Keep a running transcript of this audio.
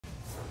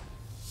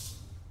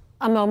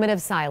A moment of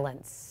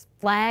silence.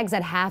 Flags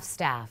at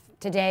half-staff.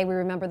 Today, we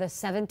remember the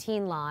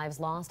 17 lives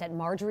lost at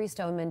Marjorie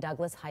Stoneman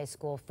Douglas High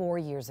School 4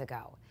 years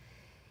ago.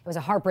 It was a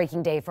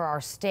heartbreaking day for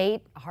our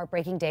state, a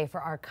heartbreaking day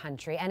for our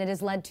country, and it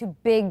has led to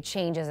big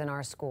changes in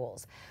our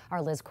schools.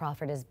 Our Liz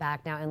Crawford is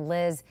back now. And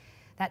Liz,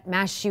 that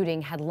mass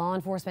shooting had law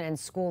enforcement and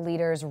school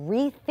leaders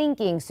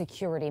rethinking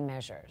security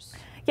measures.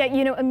 Yeah,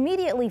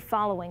 immediately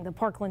following the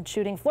Parkland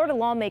shooting, Florida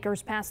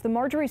lawmakers passed the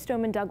Marjorie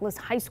Stoneman Douglas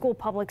High School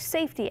Public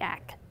Safety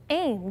Act,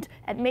 aimed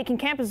at making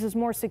campuses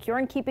more secure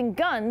and keeping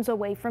guns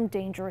away from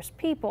dangerous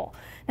people.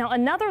 Now,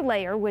 another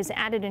layer was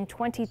added in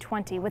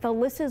 2020 with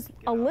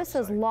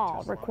Alyssa's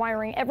law,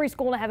 requiring every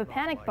school to have a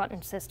panic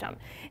button system.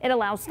 It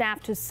allows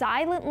staff to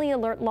silently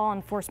alert law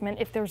enforcement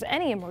if there's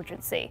any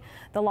emergency.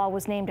 The law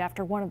was named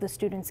after one of the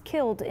students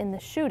killed in the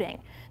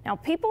shooting. Now,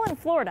 people in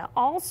Florida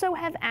also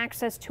have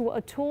access to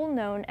a tool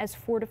known as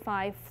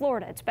Fortify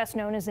Florida. It's best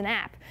known as an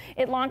app.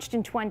 It launched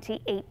in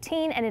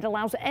 2018, and it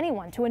allows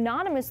anyone to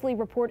anonymously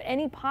report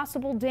any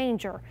possible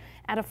danger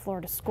at a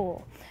Florida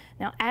school.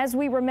 Now, as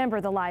we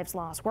remember the lives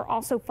lost, we're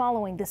also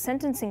following the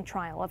sentencing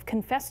trial of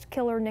confessed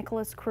killer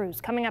Nicholas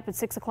Cruz. Coming up at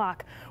 6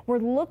 o'clock, we're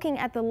looking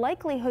at the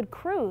likelihood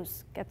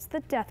Cruz gets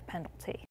the death penalty.